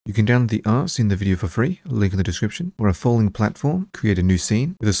You can download the art seen in the video for free, link in the description. Or a falling platform, create a new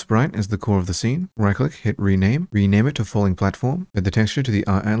scene with a sprite as the core of the scene. Right click, hit rename it to falling platform. Add the texture to the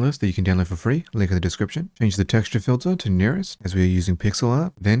art atlas that you can download for free, link in the description. Change the texture filter to nearest as we are using pixel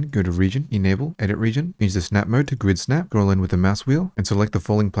art. Then go to region, enable, edit region. Change the snap mode to grid snap, scroll in with the mouse wheel and select the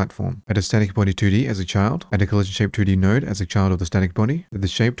falling platform. Add a static body 2D as a child. Add a collision shape 2D node as a child of the static body. Add the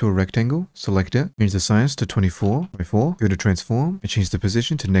shape to a rectangle, select it. Change the size to 24:4. Go to transform and change the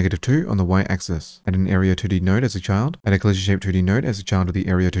position to -2 on the y-axis. Add an area 2D node as a child. Add a collision shape 2D node as a child of the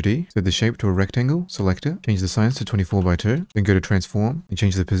area 2D. Set the shape to a rectangle, select it. Change the size to 24:2. Then go to transform and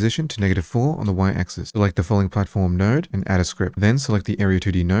change the position to -4 on the y-axis. Select the falling platform node and add a script. Then select the area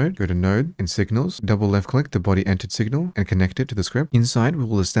 2D node, go to node and signals, double left click the body entered signal and connect it to the script. Inside we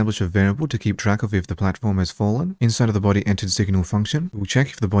will establish a variable to keep track of if the platform has fallen. Inside of the body entered signal function, we will check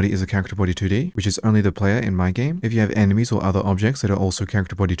if the body is a character body 2D, which is only the player in my game. If you have enemies or other objects that are also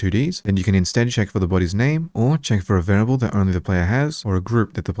character body 2Ds, then you can instead check for the body's name or check for a variable that only the player has or a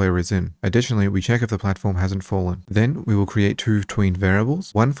group that the player is in. Additionally, we check if the platform hasn't fallen. Then we will create two tween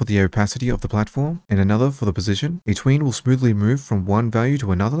variables, one for the opacity of the platform and another for the position. A tween will smoothly move from one value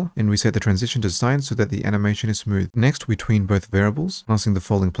to another, and we set the transition to sine so that the animation is smooth. Next, we tween both variables, passing the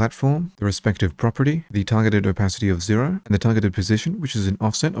falling platform, the respective property, the targeted opacity of 0, and the targeted position, which is an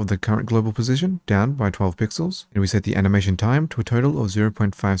offset of the current global position, down by 12 pixels, and we set the animation time to a total of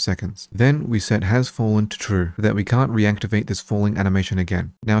 0.5 seconds. Then we set has fallen to true, so that we can't reactivate this falling animation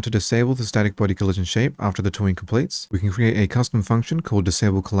again. Now to disable the static body collision shape after the tween completes, we can create a custom function called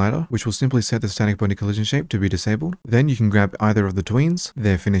disable collider, which will simply set the static body collision shape to be disabled. Then you can grab either of the tweens,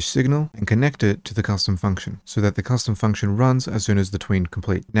 their finished signal, and connect it to the custom function, so that the custom function runs as soon as the tween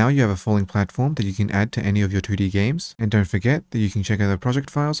complete. Now you have a falling platform that you can add to any of your 2D games, and don't forget that you can check out the project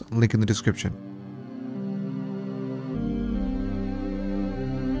files, link in the description.